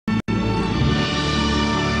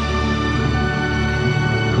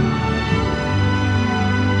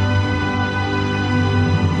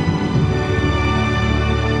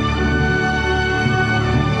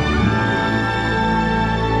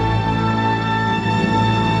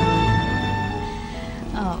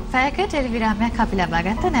පැයක ටෙලිවිරාමයක් අපි ලබා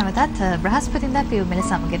ගත්ත නැවතත් බ්‍රහස්පතින්දා පියුම් මෙල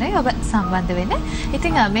සමගින් ඔබ සම්බන්ධ වෙන්නේ.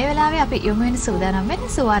 ඉතින් මේ වෙලාවේ අපි යොමු වෙන සූදානම් වෙන්නේ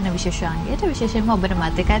සුවර්ණ විශේෂාංගයට. විශේෂයෙන්ම ඔබට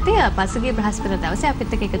මතක ඇති පසුගිය බ්‍රහස්පතින්දා දවසේ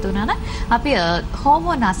අපිත් එක්ක එකතු වුණා නම් අපි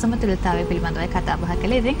හෝමෝන අසමතුලිතතාවය පිළිබඳව කතා බහ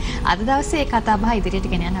කළේ. ඉතින් අද දවසේ මේ කතා බහ ඉදිරියට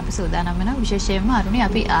ගෙන යන්න අපි සූදානම් වෙනවා. විශේෂයෙන්ම අරුණි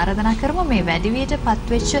අපි ආරාධනා කරමු මේ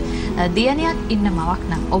වැඩිවියටපත් වෙච්ච දියණියක් ඉන්න මවක්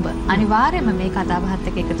නම් ඔබ අනිවාර්යයෙන්ම මේ කතා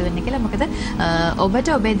බහත් එක්ක එකතු වෙන්න කියලා. මොකද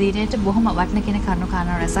ඔබට ඔබේ දිනේට බොහොම වටින කියන කරුණු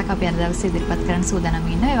කාරණා රැසක් අපි අද දවසේ ඉදිරිපත් කරන්න සූදානම්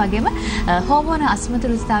ඉන්නවා. ඒ වගේම හෝමෝන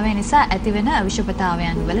අසමතුලිතතාවය නිසා ඇතිවෙන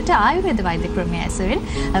විෂපතාවයන් වලට ආයුර්වේද වෛද්‍ය ක්‍රමය ඇසුරින්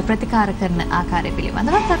ප්‍රතිකාර කරන ආකාරය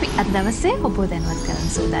පිළිබඳව අපි අද දවසේ ඔබ දැනුවත්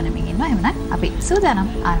කරන්න සූදානම් ඉන්නවා. එහෙනම් අපි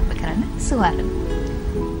සූදානම් ආරම්භ කරන්න සුවර්ණ.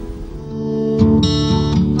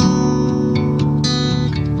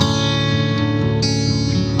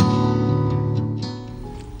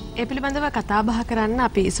 ඒ පිළිබඳව කතා බහ කරන්න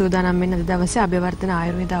අපි සූදානම් වෙන අද දවසේ අභිවර්ධන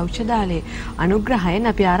ආයුර්වේද ඖෂධාලයේ අනුග්‍රහයෙන්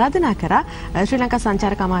අපි ආරාධනා කරා ශ්‍රී ලංකා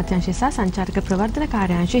සංචාරක අමාත්‍යාංශය සහ සංචාරක ප්‍රවර්ධන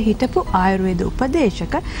කාර්යාංශයේ හිටපු ආයුර්වේද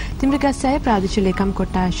උපදේශක තිම්රිගස්සෑය ප්‍රාදේශීය ලේකම්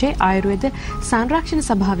කොට්ටාශයේ ආයුර්වේද සංරක්ෂණ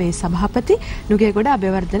සභාවේ සභාපති නුගේගොඩ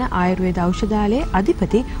අභිවර්ධන ආයුර්වේද ඖෂධාලයේ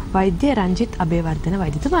අධිපති වෛද්‍ය රංජිත් අභිවර්ධන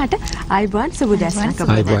වෛද්‍යතුමාට ආයුබෝවන් සුබ දැසන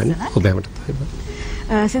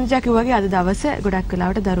සින්ජා කිව්වාගේ අද දවසේ ගොඩක්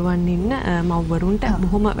වෙලාවට දරුවන් ඉන්න මව්වරුන්ට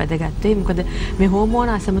බොහොම වැදගත් වෙයි. මොකද මේ හෝමෝන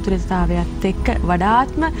අසමතුලිතතාවයත් එක්ක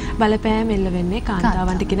වඩාත්ම බලපෑම එල්ල වෙන්නේ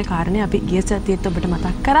කාන්තාවන්ට කියන කාරණේ අපි ගිය සතියේත් ඔබට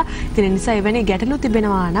මතක් කරා. ඉතින් ඒ නිසා එවැනි ගැටලු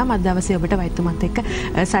තිබෙනවා නම් අද දවසේ ඔබට වෛද්‍යතුමත් එක්ක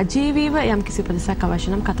සජීවීව යම්කිසි උපදෙසක්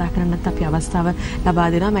අවශ්‍ය නම් කතා කරන්නත් අපි අවස්ථාව ලබා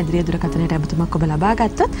දෙනවා. මැදිරිය දුරකථනයට අබතුමක් ඔබ ලබා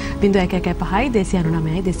ගත්තොත් 0115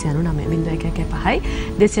 299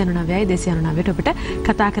 299 ඔබට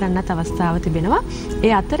කතා කරන්නත් අවස්ථාව තිබෙනවා.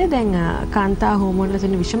 ඒ අතරේ දැන් කාන්තා හෝමෝන වල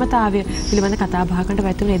තියෙන විෂමතාවය පිළිබඳ කතා බහ කරන්න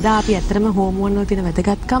වැටුනේ. එදා අපි ඇත්තටම හෝමෝන වල තියෙන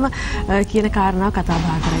වැදගත්කම කියන කාරණාව කතා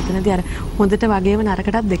බහ කරා. එතනදී අර හොඳට වගේම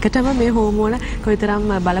නරකටත් දෙකටම මේ හෝමෝන කොයිතරම්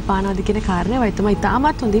බලපානවද කියන කාරණේ වෛද්‍යතුමා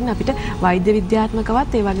ඉතාමත් හොඳින් අපිට වෛද්‍ය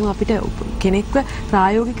විද්‍යාත්මකවත් ඒ වගේම අපිට කෙනෙක්ව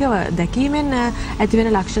ප්‍රායෝගිකව දැකීමෙන්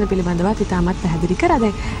ඇතිවෙන ලක්ෂණ පිළිබඳවත් ඉතාමත් පැහැදිලි කරා.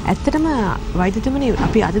 දැන් ඇත්තටම වෛද්‍යතුමනි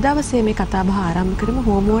අපි අද දවසේ මේ කතා බහ ආරම්භ කරමු.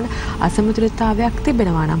 හෝමෝන අසමතුලිතතාවයක්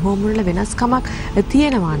තිබෙනවා නම් හෝමෝන වල වෙනස්කමක්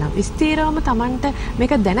තියෙනවා නම් ස්ථීරවම Tamanට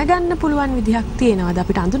මේක දැනගන්න පුළුවන් විදිහක් තියෙනවද?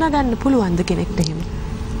 අපිට අඳුනගන්න පුළුවන්ද කෙනෙක්ට එහෙම?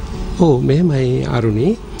 ඔව් මෙහෙමයි අරුණි.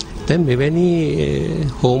 දැන් මෙවැනි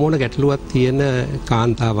හෝමෝන ගැටලුවක් තියෙන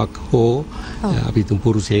කාන්තාවක් හෝ අපි තුන්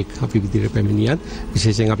පුරුෂයෙක් අපි විදිහට පැමිණියත්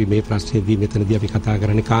විශේෂයෙන් අපි මේ ප්‍රශ්නේදී මෙතනදී අපි කතා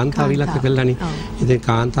කරන්නේ කාන්තාව ඉලක්ක කරලානේ. ඉතින්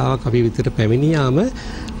කාන්තාවක් අපි විදිහට පැමිණියාම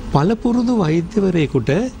පළපුරුදු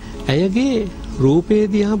වෛද්‍යවරයෙකුට ඇයගේ රූපේ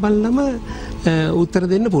දිහා බලනම උත්තර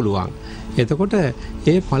දෙන්න පුළුවන්. එතකොට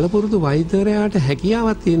ඒ පළපුරුදු වෛද්‍යවරයාට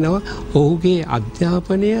හැකියාවක් තියෙනවා ඔහුගේ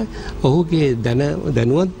අධ්‍යාපනය, ඔහුගේ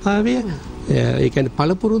දැනුවත්භාවය, ඒ කියන්නේ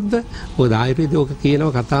පළපුරුද්ද, මොකද ආයුර්වේදයක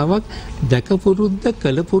කියනවා කතාවක් දැකපුරුද්ද,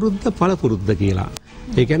 කළපුරුද්ද, පළපුරුද්ද කියලා.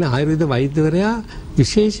 ඒ කියන්නේ ආයුර්වේද වෛද්‍යවරයා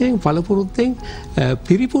විශේෂයෙන් පළපුරුද්දෙන්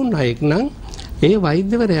පිරිපුන් අයෙක් නම් ඒ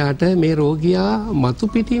වෛද්‍යවරයාට මේ රෝගියා මතු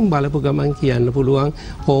පිටින් බලපු ගමන් කියන්න පුළුවන්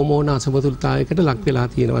හෝමෝන අසමතුලිතතාවයකට ලක් වෙලා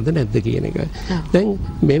තියෙනවද නැද්ද කියන එක. දැන්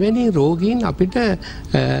මෙවැනි රෝගීන් අපිට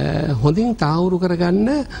හොඳින් තාවුරු කරගන්න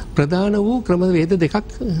ප්‍රධාන වූ ක්‍රමවේද දෙකක්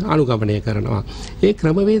අනුගමනය කරනවා. ඒ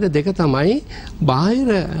ක්‍රමවේද දෙක තමයි බාහිර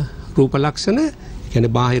රූප ලක්ෂණ,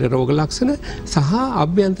 කියන්නේ බාහිර රෝග ලක්ෂණ සහ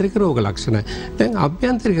අභ්‍යන්තරික රෝග ලක්ෂණ. දැන්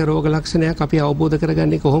අභ්‍යන්තරික රෝග ලක්ෂණයක් අපි අවබෝධ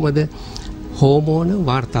කරගන්නේ කොහොමද? හෝමෝන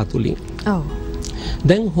වාර්තා තුලින්.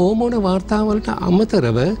 දැන් හෝමෝන වාර්තා වලට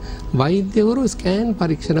අමතරව වෛද්‍යවරු ස්කෑන්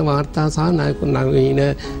පරීක්ෂණ වාර්තා සහ නවීන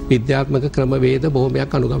විද්‍යාත්මක ක්‍රමවේද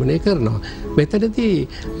බොහොමයක් අනුගමනය කරනවා. මෙතනදී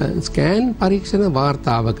ස්කෑන් පරීක්ෂණ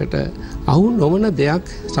වාර්තාවකට අහු නොවන දෙයක්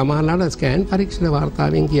සමහරවිට ස්කෑන් පරීක්ෂණ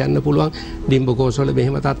වාර්තාවෙන් කියන්න පුළුවන් ඩිම්බකෝෂවල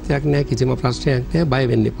මෙහෙම තත්ත්වයක් නැහැ, කිසිම ප්‍රශ්නයක් නැහැ, බය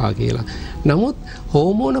වෙන්න එපා කියලා. නමුත්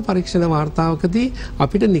හෝමෝන පරීක්ෂණ වාර්තාවකදී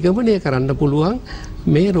අපිට නිගමනය කරන්න පුළුවන්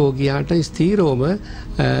මේ රෝගියාට ස්ථීරවම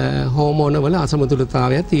හෝමෝන වල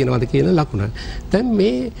අසමතුලිතතාවයක් තියෙනවද කියන ලකුණ. දැන්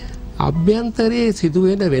මේ අභ්‍යන්තරයේ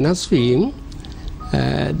සිදුවෙන වෙනස් වීම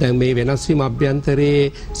දැන් මේ වෙනස් වීම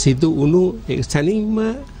අභ්‍යන්තරයේ සිදු වුණු සැනින්ම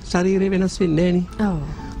ශරීරය වෙනස් වෙන්නේ නැහැ නේ.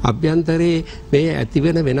 අභ්‍යන්තරයේ මේ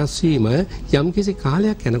ඇතිවෙන වෙනස් වීම යම්කිසි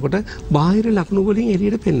කාලයක් යනකොට බාහිර ලක්ෂණ වලින්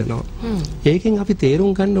එළියට පෙන්නනවා. ඒකෙන් අපි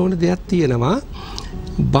තේරුම් ගන්න ඕන දෙයක් තියෙනවා.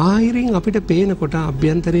 බාහිරින් අපිට පේනකොට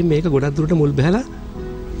අභ්‍යන්තරයෙන් මේක ගොඩක් දුරට මුල් බැලලා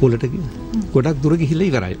මුලට ගොඩක් දුර ගිහිල්ලා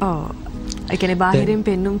ඉවරයි. ඔව්. ඒ කියන්නේ බාහිරින්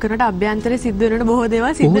පෙන්눔 කරනකොට අභ්‍යන්තරේ සිද්ධ වෙන බොහෝ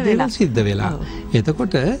දේවල් සිද්ධ වෙලා.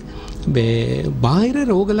 එතකොට මේ බාහිර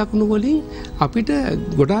රෝග ලක්ෂණ වලින් අපිට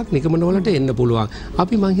ගොඩාක් නිගමන වලට එන්න පුළුවන්.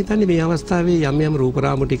 අපි මං හිතන්නේ මේ අවස්ථාවේ යම් රූප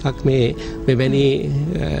රාමු ටිකක් මෙවැනි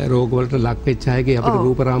රෝග වලට ලක් වෙච්ච අයගේ අපිට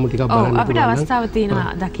රූප රාමු ටිකක් බලන්න පුළුවන්. අපිට අවස්ථාව තියෙනවා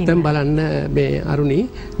දකින්න. දැන් බලන්න මේ අරුණි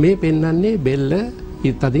මේ පෙන්වන්නේ බෙල්ල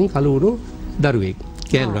තදින් කළු දරුවෙක්.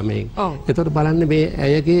 කෑල්වමෙක්. එතකොට බලන්න මේ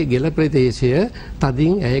ඇයගේ ගෙල ප්‍රදේශය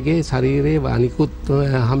තදින් ඇයගේ ශරීරයේ අනිකුත්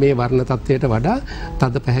හැමේ වර්ණ තත්ත්වයට වඩා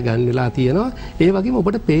තද පැහැගන් වෙලා තියෙනවා. ඒ වගේම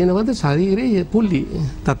ඔබට පේනවද ශරීරයේ පුල්ලි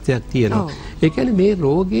තත්ත්වයක් තියෙනවා. ඒ කියන්නේ මේ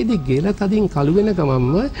රෝගයේදී ගෙල තදින් කළු වෙන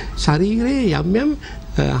ගමන්ම ශරීරයේ යම්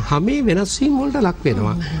හැමේ වෙනස් වීම වලට ලක්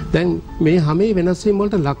වෙනවා. දැන් මේ හැමේ වෙනස් වීම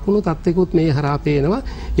වලට ලක් වුණු තත්ත්විකුත් මේ හරහා පේනවා.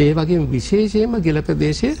 ඒ වගේම විශේෂයෙන්ම ගෙල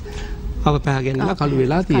ප්‍රදේශයේ අවපෑගෙනලා කළු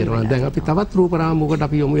වෙලා තියෙනවා. දැන් අපි තවත් රූප රාමුවකට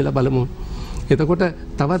අපි යොමු වෙලා බලමු. එතකොට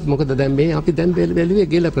තවත් මොකද දැන් මේ අපි දැන් බැලුවේ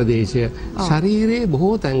ගෙල ප්‍රදේශය. ශරීරයේ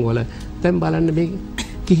බොහෝ තැන්වල දැන් බලන්න මේ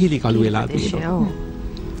කිහිලි කළු වෙලා තියෙනවා.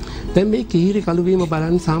 දැන් මේ කිහිලි කළු වීම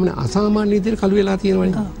බලන්න අසාමාන්‍ය විදිහට කළු වෙලා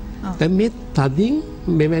තියෙනවනේ. දැන් මේ තදින්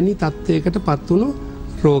මෙවැනි තත්ත්වයකටපත් වුණු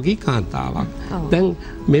රෝගී කාන්තාවක්. දැන්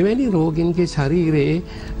මෙවැනි රෝගින්ගේ ශරීරයේ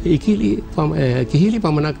කිහිලි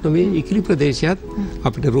පමණක් නොවේ ඉකිලි ප්‍රදේශයත්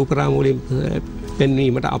අපිට රූප රාමු වලින්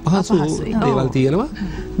පෙන්වීමට අපහසු දේවල් තියෙනවා.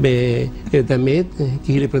 මේ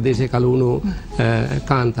කිහිලි ප්‍රදේශයේ කළු වුණු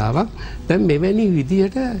කාන්තාවක්. දැන් මෙවැනි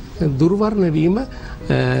විදියට දුර්වර්ණ වීම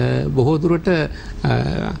බොහෝ දුරට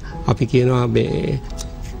අපි කියනවා මේ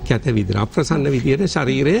කැත විදිහට අප්‍රසන්න විදිහට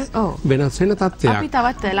ශරීරය වෙනස් වෙන තත්ත්වයක්. අපි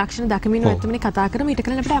තවත් ලක්ෂණ දක්මින් ඇත්තමනේ කතා කරමු. ඊට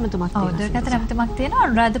කලින් අපිට ඇමතුමක් තියෙනවා. ඔව් දුරකථන ඇමතුමක් තියෙනවා.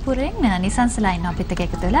 අනුරාධපුරයෙන් නිසංසලා ඉන්න අපිත් එක්ක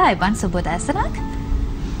එකතු වෙලා අයබන් සුබෝදෑසනක්.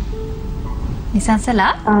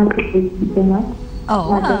 නිසංසලා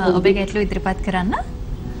ඔබේ ගැටලු ඉදිරිපත් කරන්න.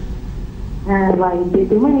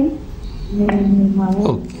 වෛද්‍යතුමනි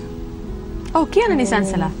ඔව් කියන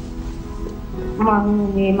නිසංසලා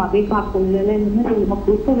මම මගේ කකුල් වල එන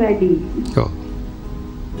රෝම වැඩි. ඔව්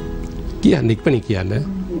කියන්නේ ඉක්මනින් කියන්න.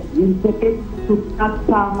 ඉන්පෙක්ට් සුත්තක්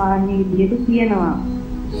සාමාන්‍ය විදිහට කියනවා.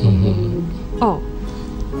 ඔව්.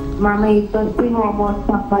 මම ඊපස්සේ හෝමෝන්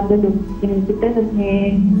සම්බන්ධ ડોක්ටර් මේ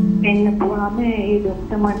පෙන්නපුවාම ඒ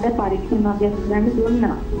ડોක්ටර් මට පරීක්ෂණයක් කරන්න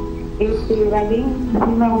දුන්නා. ඒ වගේම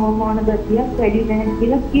මම හෝමෝන ගතියක් වැඩි නැහැ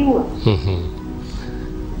කියලා කිව්වා.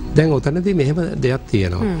 දැන් උතනදී මෙහෙම දෙයක්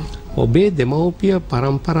තියෙනවා. ඔබේ දෙමව්පිය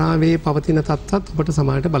පරම්පරාවේ පවතින තත්ත්වත් ඔබට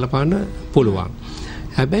සමාජයට බලපාන්න පුළුවන්.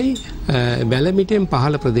 හැබැයි වැලමිටෙන්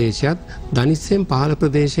පහළ ප්‍රදේශයත් දනිස්සෙන් පහළ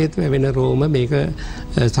ප්‍රදේශයේත් වෙන රෝම මේක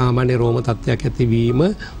සාමාන්‍ය රෝම තත්ත්වයක් ඇතිවීම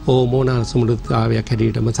හෝමෝන අසමතුලිතතාවයක්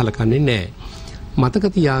හැටියටම සලකන්නේ නැහැ.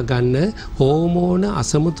 මතක තියාගන්න හෝමෝන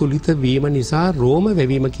අසමතුලිත වීම නිසා රෝම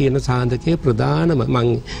වැවීම කියන සාධකයේ ප්‍රධානම මං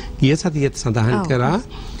ගිය සතියේත් සඳහන් කරා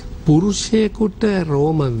පුරුෂයෙකුට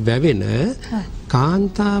රෝම වැවෙන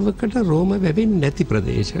කාන්තාවකට රෝම වැවෙන්නේ නැති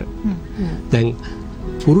ප්‍රදේශ. දැන්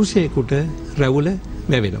පුරුෂයෙකුට රැවුල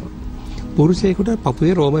වැවෙනවා. පුරුෂයෙකුට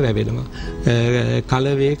පපුවේ රෝම වැවෙනවා.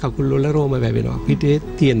 කලවේ කකුල් වල රෝම වැවෙනවා. පිටේ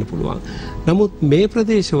තියෙන්න පුළුවන්. නමුත් මේ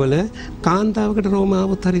ප්‍රදේශවල කාන්තාවකට රෝම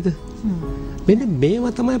આવොත් හරිද? මෙන්න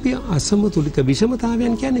මේවා තමයි අපි අසමතුලිත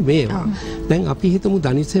විෂමතාවයන් කියන්නේ මේවා. දැන් අපි හිතමු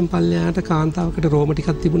දනිස්සෙන් පල්ලෙහාට කාන්තාවකට රෝම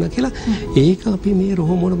ටිකක් තිබුණා කියලා. ඒක අපි මේ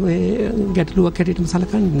හෝමෝන ගැටලුවක් හැටියටම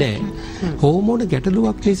සලකන්නේ නැහැ. හෝමෝන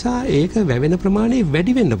ගැටලුවක් නිසා ඒක වැවෙන ප්‍රමාණය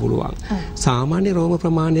වැඩි වෙන්න පුළුවන්. සාමාන්‍ය රෝම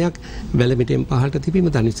ප්‍රමාණයක් වැලමිටෙන් පහළට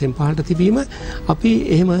තිබීම දනිස්සෙන් පහළට තිබීම අපි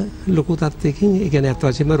එහෙම ලොකු තත්ත්වයකින් ඒ කියන්නේ අත්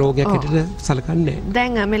වශයෙන්ම රෝගයක් හැටියට සලකන්නේ නැහැ.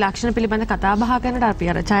 දැන් මේ ලක්ෂණ පිළිබඳ කතා බහ කරනට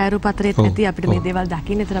අපි අර ඡායාරූප අතරේත් නැති අපිට මේ දේවල්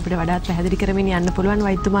දකින්න ඉතින් අපිට වඩාත් පැහැදිලි කරමින් යන්න පුළුවන්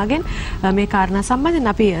වෛද්‍යතුමාගෙන් මේ කාරණා සම්බන්ධයෙන්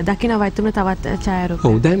අපි දකින වෛද්‍යතුමා තවත් ඡායාරූප.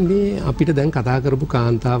 ඔව් දැන් මේ අපිට දැන් කතා කරපු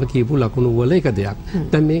කාන්තාව කියපු ලකුණු වල එක දෙයක්.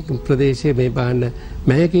 දැන් මේ ප්‍රදේශයේ මේ බලන්න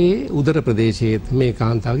මෑගේ උදර ප්‍රදේශයේත් මේ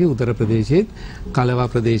කාන්තාවගේ උදර ප්‍රදේශයේත් කලවා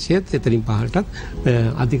ප්‍රදේශයේත් එතනින් පහළටත්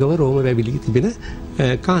අධිකව රෝම වැවිලි තිබෙන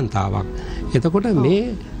කාන්තාවක්. එතකොට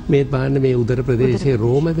මේ බලන්න මේ උදර ප්‍රදේශයේ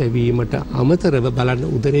රෝම වැවීමට අමතරව බලන්න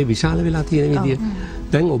උදරේ විශාල වෙලා තියෙන විදිය.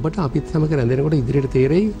 දැන් ඔබට අපිත් සමග රැඳෙනකොට ඉදිරියට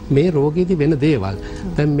තේරෙයි මේ රෝගයේදී වෙන දේවල්.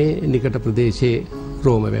 දැන් මේ නිකට ප්‍රදේශයේ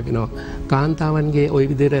රෝම වැවෙනවා. කාන්තාවන්ගේ ওই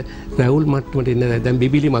විදිහට රැවුල් මට්ටමට එන්න දැන්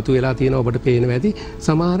බිබිලි මතුවලා තියෙනවා ඔබට පේනවා ඇති.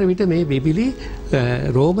 සමහර විට මේ බිබිලි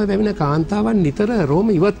රෝම වැවෙන කාන්තාවන් නිතර රෝම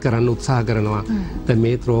ඉවත් කරන්න උත්සාහ කරනවා. දැන්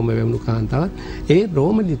මේ රෝම වැවුණු කාන්තාවන් ඒ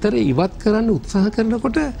රෝම නිතර ඉවත් කරන්න උත්සාහ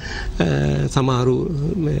කරනකොට සමහරු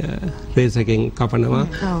රේසකෙන් කපනවා.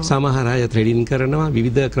 සමහර අය ත්‍රෙඩින් කරනවා.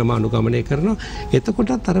 විවිධ ක්‍රම අනුගමනය කරනවා.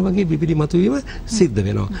 එතකොටත් අර වගේ බිබිලි මතුවීම සිද්ධ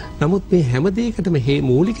වෙනවා. නමුත් මේ හැම දෙයකටම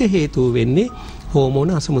මූලික හේතුව වෙන්නේ හෝමෝන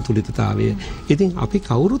අසමතුලිතතාවය. ඉතින් අපි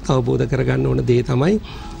කවුරුත් අවබෝධ කරගන්න ඕන දේ තමයි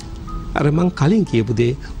අර මං කලින් කියපු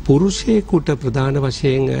දේ පුරුෂයෙකුට ප්‍රධාන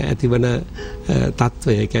වශයෙන් ඇතිවන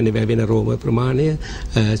තත්වය කියන්නේ වැවෙන රෝම ප්‍රමාණය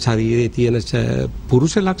ශරීරයේ තියෙන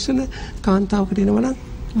පුරුෂ ලක්ෂණ කාන්තාවකට එනවා නම්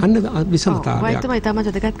අන්න විසමතාවයක්. වයිතුමා ඊටම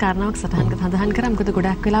වැදගත් කාරණාවක් සඳහන් කරා. මොකද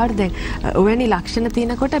ගොඩක් වෙලාවට දැන් ඔවැනි ලක්ෂණ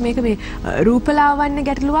තියෙනකොට මේක මේ රූපලාවන්‍ය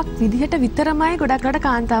ගැටලුවක් විදිහට විතරමයි ගොඩක් වෙලාවට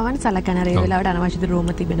කාන්තාවන් සලකන. ඒ වෙලාවට අනවශ්‍ය රෝම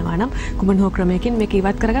තිබෙනවා නම් කුමන හෝ ක්‍රමයකින් මේක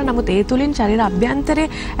ඉවත් කරගන්න. නමුත් ඒ තුලින් ශරීර අභ්‍යන්තරයේ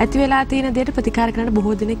ඇති වෙලා තියෙන දෙයට ප්‍රතිකාර කරන්න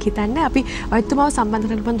බොහෝ දෙනෙක් හිතන්නේ. අපි වයිතුමාව සම්බන්ධ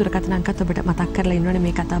කරගන්න දුරකථන අංකත් ඔබට මතක් කරලා ඉන්නවනේ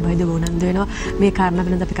මේ කතා බහද වුණන්ද වෙනවා. මේ කාරණා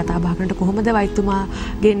ගැන අපි කතා බහ කරනකොට කොහොමද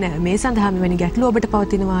වයිතුමාගෙන් මේ සඳහා මෙවැනි ගැටලු ඔබට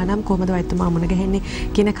පවතිනවා නම් කොහොමද වයිතුමා මුණ ගැහෙන්නේ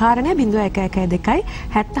කියන කාරණය 0112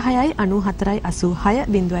 76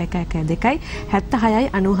 94 86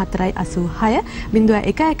 0112 76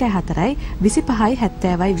 94 86 0114 25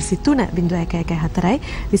 70 23 0114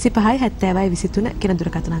 25 70 23 කියන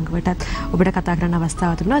දුරකථන අංකවලටත් ඔබට කතා කරන්න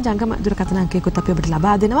අවස්ථාව තිබෙනවා. ජංගම දුරකථන අංකයකොත් අපි ඔබට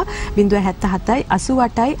ලබා දෙනවා 077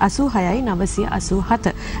 88 86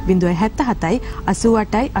 987 077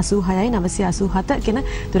 88 86 987 කියන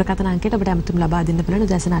දුරකථන අංකයට ඔබට අමතුම් ලබා දෙන්න පුළුවන්.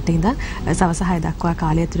 උදෑසන 8 ඉඳන් සවස් 6 දක්වා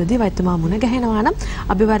කාලය තුරදී වෛද්‍යතුමා මුණ ගැහෙනවා නම්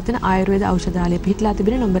අභිවර්ධන ආයුර්වේද ඖෂධාලය පිහිටලා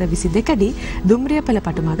තිබෙන නම්බර 22 දුම්රිය පෙළ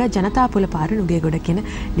පටුමග ජනතා පොළ පාර නුගේගොඩ කියන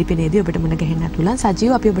ලිපිනේදී ඔබට මුණ ගැහෙන්නත් පුළුවන්.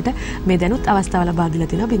 සජීව අපි ඔබට මේ දැනුත් අවස්ථාව ලබා දීලා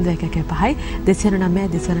තිනවා 0115 209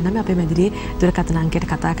 209 අපේ මැදිරියේ දුරකථන අංකයට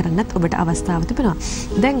කතා කරන්නත් ඔබට අවස්ථාව තිබෙනවා.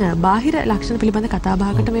 දැන් බාහිර ලක්ෂණ පිළිබඳ කතා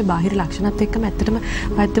බහකට මේ බාහිර ලක්ෂණත් එක්කම ඇත්තටම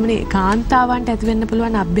වෛද්‍යතුමනි කාන්තාවන්ට ඇති වෙන්න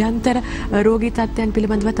පුළුවන් අභ්‍යන්තර රෝගී තත්ත්වයන්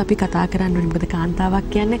පිළිබඳවත් අපි කතා කරන්න ඕනේ. මොකද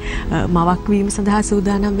කාන්තාවක් කියන්නේ මවක් වීම සඳහා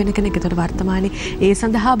සූදානම් වෙන කෙනෙක්. ඒතර වර්තමානයේ ඒ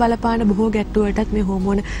සඳහා බලපාන බොහෝ ගැටලු වලටත් මේ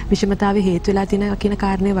හෝමෝන විෂමතාවය හේතු වෙලා තියෙනවා කියන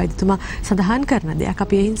කාරණේ වෛද්‍යතුමා සඳහන් කරන දෙයක්.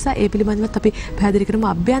 අපි ඒ නිසා ඒ පිළිබඳවත් අපි පැහැදිලි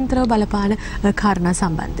කරමු අභ්‍යන්තරව බලපාන කාරණා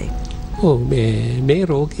සම්බන්ධයෙන්. ඔව් මේ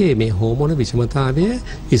රෝගයේ මේ හෝමෝන විෂමතාවය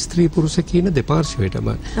ස්ත්‍රී පුරුෂ කියන දෙපාර්ශ්වයටම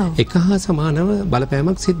එක හා සමානව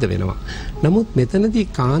බලපෑමක් සිද්ධ වෙනවා. නමුත් මෙතනදී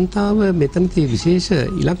කාන්තාව මෙතනදී විශේෂ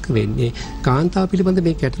ඉලක්ක වෙන්නේ කාන්තාව පිළිබඳ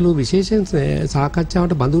මේ ගැටලුව විශේෂයෙන්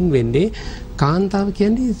සාකච්ඡාවට බඳුන් වෙන්නේ කාන්තාව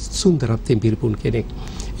කියන්නේ සුන්දරත්වයෙන් පිරිපුන් කෙනෙක්.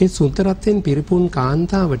 ඒ සුන්දරත්වයෙන් පිරිපුන්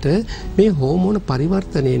කාන්තාවට මේ හෝමෝන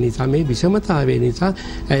පරිවර්තනය නිසා මේ විෂමතාවය නිසා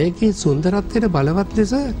ඇයගේ සුන්දරත්වයට බලවත්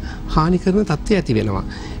ලෙස හානි කරන තත්ත්වය ඇති වෙනවා.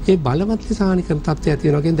 ඒ බලවත් ලෙස හානි කරන තත්ත්වය ඇති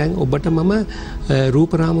වෙනවා කියන්නේ දැන් ඔබට මම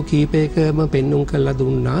රූපරාමු කීපයකම පෙන්눔 කරලා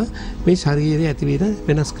දුන්නා මේ ශරීරයේ ඇති වෙන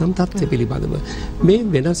වෙනස්කම් තත්ත්වය පිළිබඳව. මේ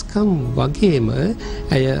වෙනස්කම් වගේම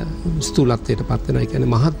ඇය ස්ථූලත්වයට පත් වෙනවා. ඒ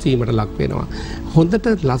කියන්නේ මහත් වීමට ලක් වෙනවා.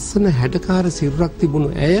 හොඳට ලස්සන හැඩකාර සිරුරක් තිබුණු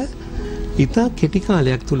ඇය ඉතා කෙටි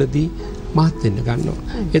කාලයක් තුලදී මහත් වෙන්න ගන්නවා.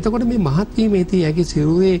 එතකොට මේ මහත් වීමේදී ඇගේ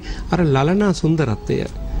සිරුරේ අර ලලනා සුන්දරත්වය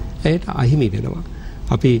ඇයට අහිමි වෙනවා.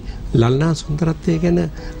 අපි ලලනා සුන්දරත්වය ගැන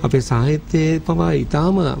අපේ සාහිත්‍යයේ පවා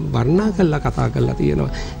ඉතාම වර්ණනා කරලා කතා කරලා තියෙනවා.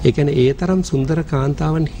 ඒ කියන්නේ ඒ තරම් සුන්දර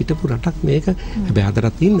කාන්තාවන් හිටපු රටක් මේක හැබැයි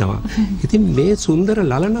අදටත් ඉන්නවා. ඉතින් මේ සුන්දර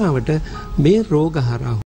ලලනාවට මේ රෝග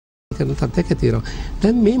හරහා කරන තත්ත්වයක් ඇති වෙනවා.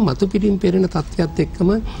 දැන් මේ මතු පිටින් පෙරෙන තත්ත්වයක් එක්කම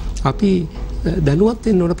අපි දැනුවත්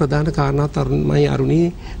වෙන්න ඕන ප්‍රධාන කාරණා තමයි අරුණී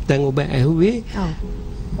දැන් ඔබ ඇහුවේ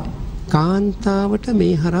කාන්තාවට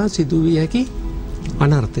මේ හරහා සිදුවිය හැකි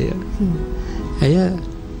අනර්ථය. ඇය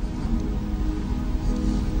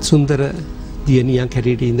සුන්දර දියණියක්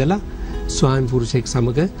හැටියට ඉඳලා ස්වාමි පුරුෂයෙක්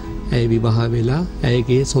සමග ඇය විවාහ වෙලා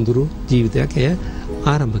ඇයගේ සොඳුරු ජීවිතයක් ඇය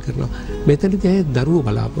ආරම්භ කරනවා. මෙතනදී ඇය දරුවෝ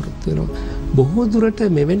බලාපොරොත්තු වෙනවා. බොහෝ දුරට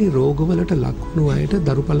මෙවැනි රෝගවලට ලක්වුණු අයට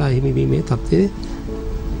දරුපලා හිමිවීමේ තත්ත්වය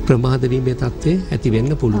ප්‍රමාද වීමේ තත්ත්වය ඇති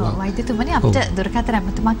වෙන්න පුළුවන්. වෛද්‍යතුමනි අපිට දුරකථන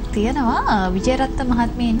ඇමතුමක් තියෙනවා විජේරත්න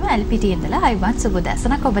මහත්මිය ඉන්නවා එල්පිටියේ ඉඳලා. අයවන් සුබ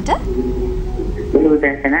දැසනක් ඔබට. සුබ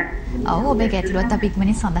දැසන. ඔව් ඔබේ ගැටලුවත් අපි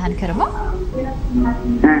ඉක්මනින් සඳහන් කරමු.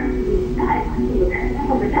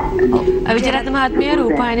 විජේරත්න මහත්මිය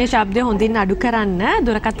රූපాయනේ ශබ්දය හොඳින් අඩු කරන්න.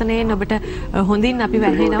 දුරකථනයෙන් ඔබට හොඳින් අපි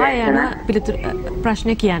වැහෙනවා. යන පිළිතුරු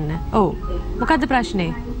ප්‍රශ්නේ කියන්න. ඔව්. මොකද්ද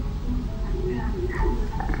ප්‍රශ්නේ?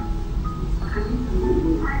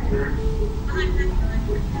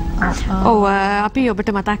 ඔව් අපි ඔබට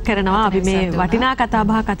මතක් කරනවා අපි මේ වටිනා කතා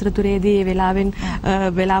බහක් අතරතුරේදී මේ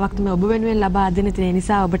වෙලාවක් තමයි ඔබ වෙනුවෙන් ලබා දෙන ඒ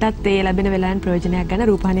නිසා ඔබටත් ඒ ලැබෙන වෙලාවෙන් ප්‍රයෝජනයක් ගන්න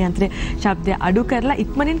රූපాయනේ යන්ත්‍රයේ ශබ්දය අඩු කරලා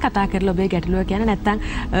ඉක්මනින් කතා කරලා ඔබේ ගැටලුව කියන නැත්නම්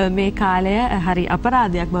මේ කාලය හරි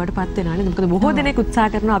අපරාධයක් බවට පත් වෙනවා නේද? මොකද බොහෝ දෙනෙක් උත්සාහ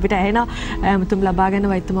කරනවා අපිට ඇහෙන මුතුම් ලබා ගන්න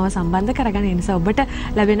වෛද්‍යතුමාව සම්බන්ධ කරගන්න. ඒ නිසා ඔබට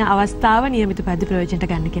ලැබෙන අවස්ථාව නියමිත පරිදි ප්‍රයෝජනට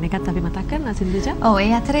ගන්න කියන එකත් අපි මතක් කරනවා සින්දුජා. ඔව්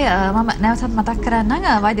ඒ අතරේ මම නැවතත් මතක් කරන්නම්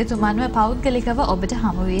වෛද්‍යතුමාන්ව පෞද්ගලිකව ඔබට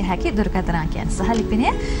හමු විය හැකි දුරකථන අංකයන් සහ ලිපිනය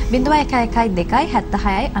 0112 76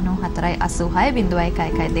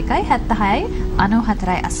 94 86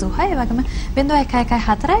 0112 76 94 86 ඒ වගේම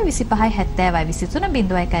 0114 25 70 23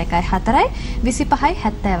 0114 25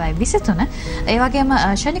 70 23 ඒ වගේම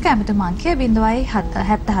ශනික ඇමතුම් අංකය 077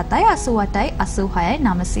 88 86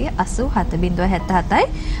 987 077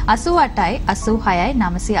 88 86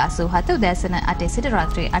 987 උදෑසන 8 සිට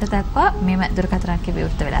රාත්‍රී 8 දක්වා මෙම දුරකථන අංකය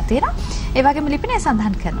විවෘත වෙලා තියෙනවා. ඒ වගේම ලිපිනය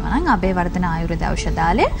සඳහන් කරනවා නම් අබේවර්ධන ආයුර්වේද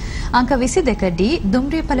ඖෂධාලය අංක 22D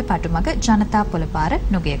දුම්රියපල පටුමග ජනතා පොළපාර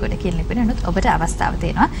නුගේගොඩ කියන ලිපිනයනොත් ඔබට අවස්ථාව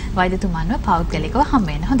තියෙනවා වෛද්‍යතුමන්ව පෞද්ගලිකව හම්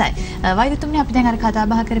වෙන්න. හොඳයි. වෛද්‍යතුමනි අපි දැන් අර කතා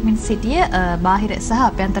බහ කරමින් සිටියේ බාහිර සහ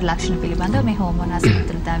අභ්‍යන්තර ලක්ෂණ පිළිබඳව මේ හෝමෝන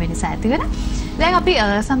අසමතුලිතතාවය නිසා ඇතිවෙන. දැන් අපි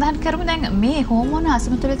සඳහන් කරමු දැන් මේ හෝමෝන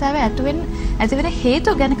අසමතුලිතතාවය ඇතිවෙන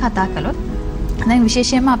හේතු ගැන කතා කළොත් දැන්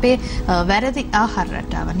විශේෂයෙන්ම අපේ වැරදි ආහාර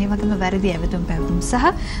රටාවන්, ඒ වගේම වැරදි ඇවතුම් පැවතුම් සහ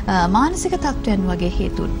මානසික තත්ත්වයන් වගේ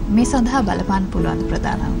හේතුන් මේ සඳහා බලපාන්න පුළුවන්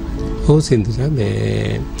ප්‍රධානම. ඔව් සින්දුසා මේ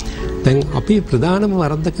දැන් අපි ප්‍රධානම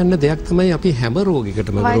වරද්ද කරන දෙයක් තමයි අපි හැම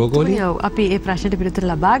රෝගයකටම රෝගවලින් අපි ඒ ප්‍රශ්නෙට පිළිතුර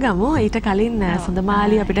ලබා ගමු. ඊට කලින්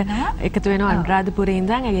සඳමාලි අපිට එකතු වෙනවා අනුරාධපුරේ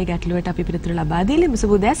ඉඳන්. ඒ ගැටලුවට අපි පිළිතුර ලබා දීලා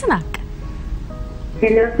සුබ දැසනක්.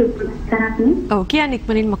 හෙලෝ සුබ ඔව් කියන්නේ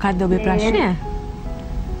ඉක්මනින් මොකක්ද ඔබේ ප්‍රශ්නය?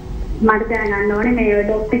 මට දැනගන්න ඕනේ මේ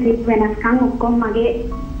ડોක්ටර් කිව් වෙනස්කම් ඔක්කොම මගේ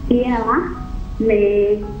තියෙනවා. මේ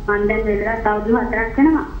මම දැන් වෙලලා අවුරුදු 4ක්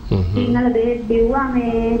වෙනවා. සිංහල බෙහෙත් බිව්වා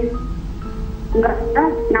මේ ගත්තා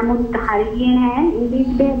නමුත් හරියන්නේ නැහැ.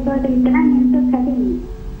 ඉංග්‍රීසි බෙහෙත් වලට විතර නිතරම හැදෙන්නේ.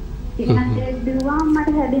 සිංහල බෙහෙත් බිව්වා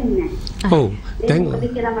මට හැදෙන්නේ නැහැ. ඔව් දැන්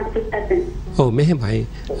කියලා මට පිටත් ඔව් මෙහෙමයි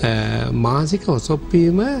මානසික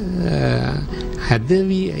ඔසොප්පීම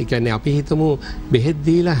හැදවි ඒ කියන්නේ අපි හිතමු බෙහෙත්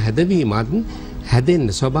දීලා හැදවීමත් හැදෙන්න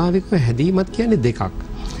ස්වභාවිකව හැදීමත් කියන්නේ දෙකක්.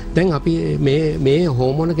 දැන් අපි මේ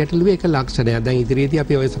හෝමෝන ගැටලුවේ එක ලක්ෂණයක්. දැන් ඉදිරියේදී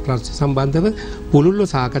අපි ඔය ප්‍රශ්න සම්බන්ධව පුළුල්ව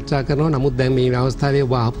සාකච්ඡා කරනවා. නමුත් දැන් මේ අවස්ථාවේ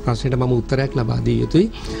ඔබ අහපු ප්‍රශ්නෙට මම උත්තරයක් ලබා දිය යුතුයි.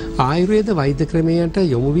 ආයුර්වේද වෛද්‍ය ක්‍රමයට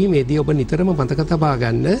යොමු වීමේදී ඔබ නිතරම මතක තබා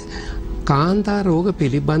ගන්න කාන්තා රෝග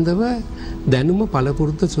පිළිබඳව දැනුම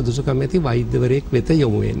පළපුරුද්ද සුදුසුකම් ඇති වෛද්‍යවරයෙක් වෙත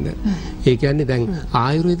යොමු වෙන්න. ඒ කියන්නේ දැන්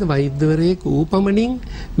ආයුර්වේද වෛද්‍යවරයෙක් ඌපමණින්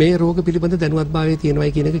මේ රෝග පිළිබඳ දැනුවත්භාවය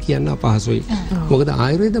තියෙනවායි කියන එක කියන්න අපහසුයි. මොකද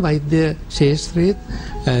ආයුර්වේද වෛද්‍ය ශාස්ත්‍රයේ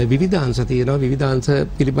විවිධ අංශ තියෙනවා. විවිධ අංශ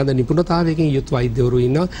පිළිබඳ නිපුණතාවයකින් යුත් වෛද්‍යවරු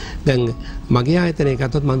ඉන්නවා. දැන් මගේ ආයතනයේ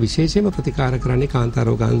ගත්තොත් මම විශේෂයෙන්ම ප්‍රතිකාර කරන්නේ කාන්තා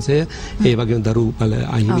රෝග අංශය. ඒ වගේම දරුපල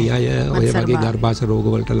අහිමි අය, ඔය වගේ ගර්භාෂ රෝග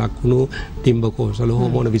වලට ලක්ුණු, ඩිම්බකෝෂවල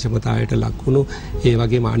හෝමෝන විෂමතාවයට ලක්ුණු, ඒ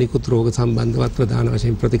වගේම අනිකුත් රෝග සම්බන්ධවත් ප්‍රධාන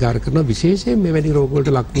වශයෙන් ප්‍රතිකාර කරනවා. විශේෂයෙන් මෙවැනි රෝග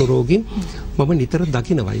වලට ලක්ුණු රෝගීන් මම නිතර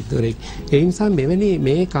දකින වෛද්‍යවරයෙක්. ඒ නිසා මෙවැනි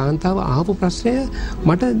මේ කාන්තාව අහපු ප්‍රශ්නය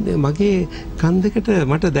මට මගේ කන් දෙකට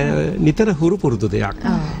මට නිතර හුරු පුරුදු දෙයක්.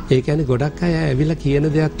 ඒ කියන්නේ ගොඩක් අය ඇවිල්ලා කියන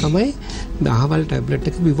දෙයක් තමයි අහවල්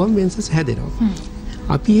ටැබ්ලට් එක බිව්වම මෙන්සස් හැදෙනවා.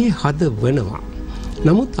 අපි ඒ හදවනවා.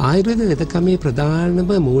 නමුත් ආයුර්වේද වෙදකමේ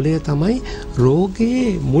ප්‍රධානම මූලය තමයි රෝගයේ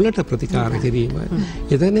මුලට ප්‍රතිකාර කිරීම.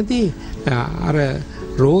 එතනදී අර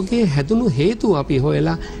රෝගේ හැදුණු හේතු අපි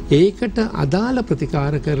හොයලා ඒකට අදාළ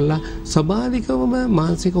ප්‍රතිකාර කරලා ස්වභාවිකවම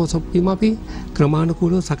මානසික ඔසොප්පීම අපි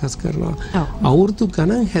ක්‍රමානුකූලව සකස් කරනවා. අවුරුදු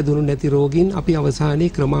ගණන් හැදුණු නැති රෝගීන් අපි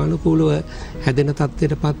අවසානයේ ක්‍රමානුකූලව හැදෙන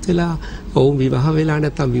තත්ත්වයටපත් වෙලා ඔවුන් විවාහ වෙලා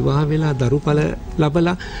නැත්නම් විවාහ වෙලා දරුපල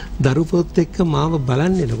ලැබලා දරුපොත් එක්ක මාව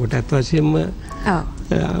බලන්න එනකොට අත් වශයෙන්ම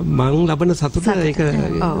මං ලබන සතුට ඒක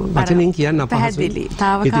වචනෙන් කියන්න අපහසුයි. පැහැදිලි.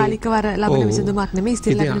 తాවකාලිකව ලබන විසඳුමක් නෙමෙයි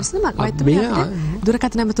ස්ථිර විසඳුමක්.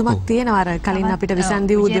 දුරකථන ඇමතුමක් තියෙනවා. අර කලින් අපිට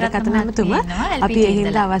විසන්දි වූ දුරකථන ඇමතුම අපි ඒ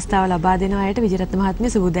හින්දා අවස්ථාව ලබා දෙනවා අයට. විජිරත්න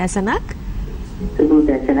මහත්මිය සුබ දැසනක්. සුබ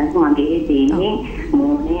දැසනක්. මගේ තියෙන්නේ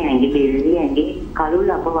මොනේ ඇඟි පිළිලි ඇඟි කළු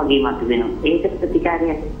ලප වගේ මතුවෙනවා. ඒක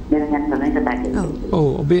ප්‍රතිකාරයක් දැනගන්න තමයි කතා කරන්නේ. ඔව්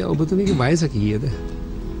ඔබතුමීගේ වයස කීයද?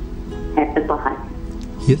 75යි.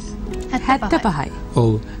 75යි.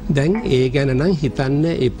 ඔව් දැන් ඒ ගැන නම් හිතන්න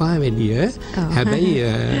එපා වැඩිය. හැබැයි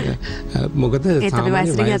මොකද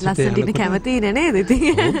සාමාන්‍ය වයසට ලස්සනට කැමති නේද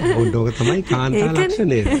ඉතින්. ඔව් තමයි කාන්තා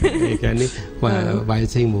ලක්ෂණය. ඒ කියන්නේ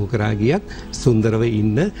වයසින් මොහ කරා ගියත් සුන්දරව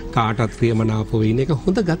ඉන්න කාටවත් ප්‍රියමනාපව ඉන්න එක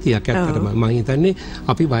හොඳ ගතියක් ඇත්තටම. මම හිතන්නේ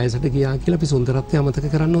අපි වයසට ගියා කියලා අපි සුන්දරත්වය අමතක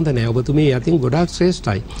කරන්න හොඳ නෑ. ඔබතුමී යතින් ගොඩාක්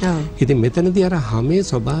ශ්‍රේෂ්ඨයි. ඉතින් මෙතනදී අර හැමේ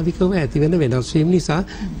ස්වභාවිකව ඇතිවෙන වෙනස් වීම නිසා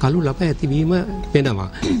කළු ලප ඇතිවීම වෙනවා.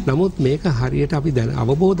 නමුත් මේක හරියට අපි දැන්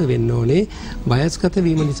අවබෝධ වෙන්න ඕනේ වයස්ගත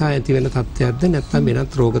වීම නිසා ඇතිවෙන තත්ත්වයක්ද නැත්නම්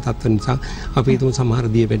වෙනත් රෝග තත්ත්ව නිසා. අපි හිතමු සමහර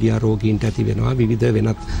දියවැඩියා රෝගීන්ට ඇති වෙනවා විවිධ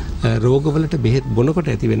වෙනත් රෝගවලට බෙහෙත් බොනකොට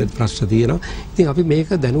ඇති වෙන ප්‍රශ්න තියෙනවා. ඉතින් අපි මේක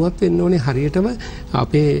දැනුවත් වෙන්න ඕනේ හරියටම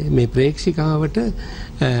අපේ මේ ප්‍රේක්ෂිකාවට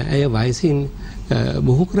ඇය වයසින්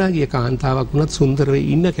මුහුකුරාගේ කාන්තාවක් වුණත් සුන්දරව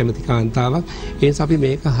ඉන්න කැමති කාන්තාවක්. ඒ නිසා අපි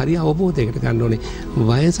මේක හරි අවබෝධයකට ගන්න ඕනේ.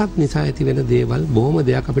 වයසත් නිසා ඇති වෙන දේවල් බොහොම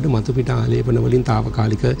දෙයක් අපිට මතු පිට ආලේපන වලින්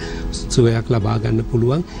తాවකාලික සුවයක් ලබා ගන්න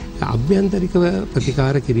පුළුවන්. අභ්‍යන්තරිකව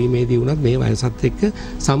ප්‍රතිකාර කිරීමේදී වුණත් මේ වයසත් එක්ක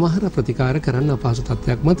සමහර ප්‍රතිකාර කරන්න අපහසු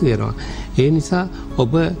තත්ත්වයක් මතුවෙනවා. ඒ නිසා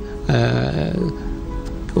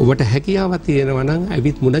ඔබට හැකියාවක් තියෙනවා නම්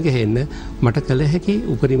ඇවිත් මුණ ගැහෙන්න මට කළ හැකි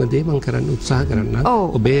උපරිම දේ මම කරන්න උත්සාහ කරන්නම්.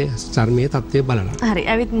 ඔබේ චර්මයේ තත්ත්වය බලලා. හරි.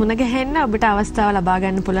 ඇවිත් මුණ ගැහෙන්න ඔබට අවස්ථාව ලබා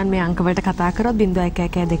ගන්න පුළුවන් මේ අංක වලට කතා කරොත්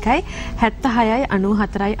 0112 76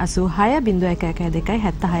 94 86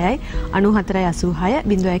 0112 76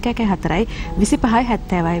 94 86 0114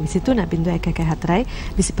 25 70 23 0114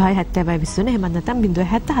 25 70 23 එහෙම නැත්නම්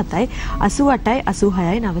 077 88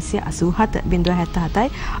 86 987 077 88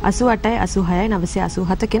 86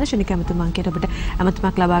 987 කියන ශනික ඇමතුම් අංකයට ඔබට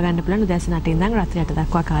ඇමතුමක් ලබා ගන්න පුළුවන් උදෑසන 8 ඉඳන් රාත්‍රී 8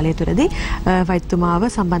 දක්වා කාලය තුරදී වෛද්‍යතුමාව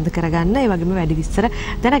සම්බන්ධ කරගන්න ඒ වගේම වැඩි විස්තර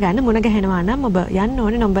දැනගන්න මුණ ගැහෙනවා නම් ඔබ යන්න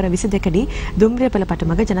ඕනේ නම්බර 22 දී දුම්රියපල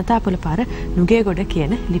පටමග ජනතාපොළ පාර නුගේගොඩ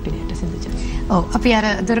කියන ලිපිනයට සින්දුජා. ඔව් අපි අර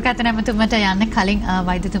දුරකථන ඇමතුමට යන්න කලින්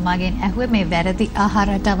වෛද්‍යතුමාගෙන් ඇහුවේ මේ වැරදි ආහාර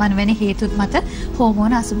රටාවන් වෙන හේතුත් මත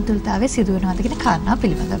හෝමෝන අසමතුලිතතාවය සිදු වෙනවාද කියන කාරණා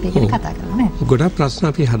පිළිබඳව අපි ගැන කතා කරමු නේද? ගොඩක් ප්‍රශ්න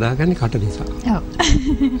අපි හදාගන්නේ කට නිසා. ඔව්.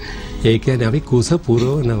 ඒ කියන්නේ අපි කුස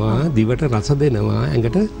පුරවනවා, දිවට රස දෙනවා,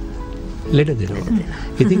 ඇඟට ලෙඩ දෙනවා.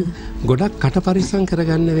 ඉතින් ගොඩක් කට පරිස්සම්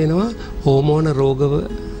කරගන්න වෙනවා හෝමෝන රෝග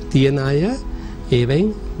තියෙන අය ඒවෙන්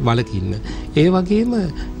වළකින්න. ඒ වගේම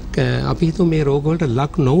අපි හිතුව මේ රෝග වලට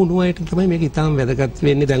ලක් නොවුණු අයට තමයි මේක ඉතාම වැදගත්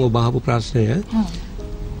වෙන්නේ. දැන් ඔබ අහපු ප්‍රශ්නය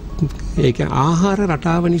ඒක ආහාර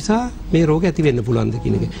රටාව නිසා මේ රෝග ඇති වෙන්න පුළුවන්ද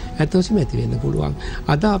කියන එක. ඇත්තටම ඇති වෙන්න පුළුවන්.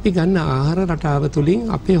 අද අපි ගන්න ආහාර රටාව තුලින්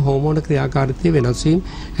අපේ හෝමෝන ක්‍රියාකාරීත්වය වෙනස් වීම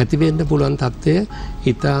ඇති වෙන්න පුළුවන් තත්ත්වය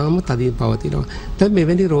ඊටාම තදින් පවතිනවා. දැන්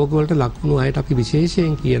මෙවැනි රෝග වලට ලක් වුණු අයට අපි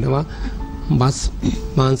විශේෂයෙන් කියනවා බස්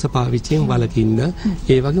මාංශ පාවිච්චියෙන් වළකින්න.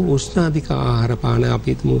 ඒ වගේ උෂ්ණ අධික ආහාර පාන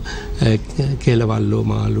අපි තුමු කෙලවල්ලෝ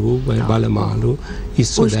මාළු, බල මාළු,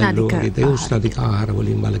 ඉස්සුදැල්ලෝ වගේ උෂ්ණ අධික ආහාර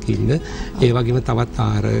වලින් වළකින්න. ඒ වගේම තවත්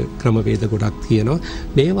ආහාර ක්‍රමවේද ගොඩක් තියෙනවා.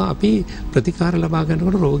 මේවා අපි ප්‍රතිකාර ලබා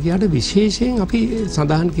ගන්නකොට රෝගියාට විශේෂයෙන් අපි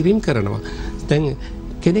සඳහන් කිරීම කරනවා. දැන්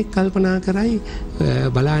කෙනෙක් කල්පනා කරයි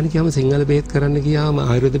බලාගෙන ගියාම සිංහල බේත් කරන්න ගියාම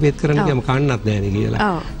ආයුර්වේද බේත් කරන්න ගියාම කන්නත් නැහැ නේ කියලා.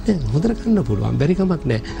 හොඳට කන්න පුළුවන්. බැරි කමක්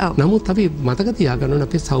නැහැ. නමුත් අපි මතක තියාගන්න ඕනේ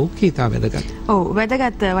අපේ සෞඛ්‍යීතා වැදගත්. ඔව්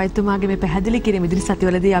වැදගත්. වෛද්‍යතුමාගේ මේ පැහැදිලි කිරීම ඉදිරි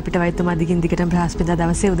සතිවලදී අපිට වෛද්‍යතුමා දිගින් දිගටම බ්‍රහස්පතින්දා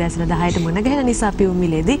දවසේ උදෑසන 10ට මුණ ගැහෙන නිසා පියුම්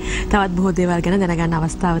මිලේදී තවත් බොහෝ දේවල් ගැන දැනගන්න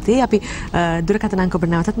අවස්ථාව තියෙයි. අපි දුරකථන අංක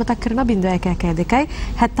ඔබට නැවතත් මතක් කරනවා 0112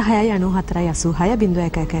 76 94 86 0112 76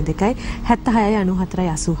 94 86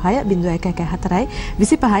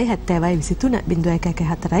 0114 25 70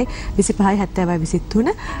 23 25 70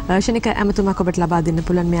 23 ශනික ඇමතුමක් ඔබට ලබා දෙන්න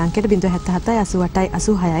පුළුවන් මේ අංකයට 077 88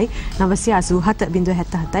 86 987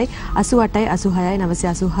 077 88 86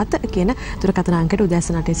 987 කියන දුරකථන අංකයට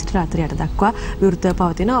උදෑසන 8 සිට රාත්‍රී 8 දක්වා විවෘතව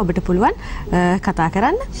පවතිනවා. ඔබට පුළුවන් කතා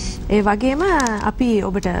කරන්න. ඒ වගේම අපි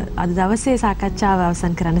ඔබට අද දවසේ සාකච්ඡාව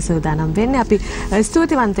අවසන් කරන්න සූදානම් වෙන්නේ. අපි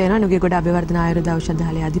ස්තුතිවන්ත වෙනවා නුගේගොඩ අබේවර්ධන ආයුර්වේද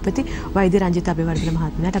ඖෂධාලයේ අධිපති වෛද්‍ය රංජිත අබේවර්ධන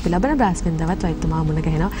මහත්මයාට. අපි ලබන බ්‍රහස්පතින්දාවත් වෛද්‍යතුමා මුණ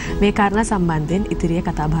ගැහෙනවා. මේ කාරණා සම්බන්ධයෙන් ඉදිරියේ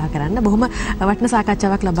කතා බහ කරන්න. බොහොම වටිනා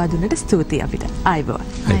සාකච්ඡාවක් ලබා දුන්නට ස්තුතියි අපිට. ආයුබෝවන්.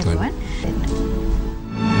 ආයුබෝවන්.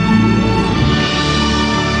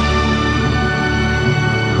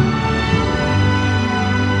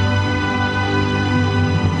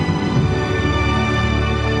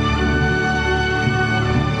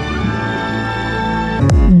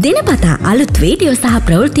 දිනපතා අලුත් වීඩියෝ සහ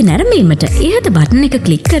ප්‍රවෘත්ති නැරඹීමට ඉහත බටන් එක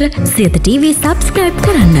ක්ලික් කර සියත TV subscribe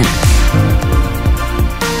කරන්න.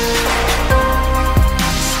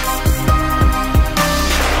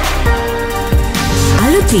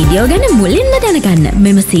 අලුත් වීඩියෝ ගැන මුලින්ම දැනගන්න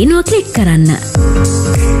මෙම සීනුව ක්ලික් කරන්න.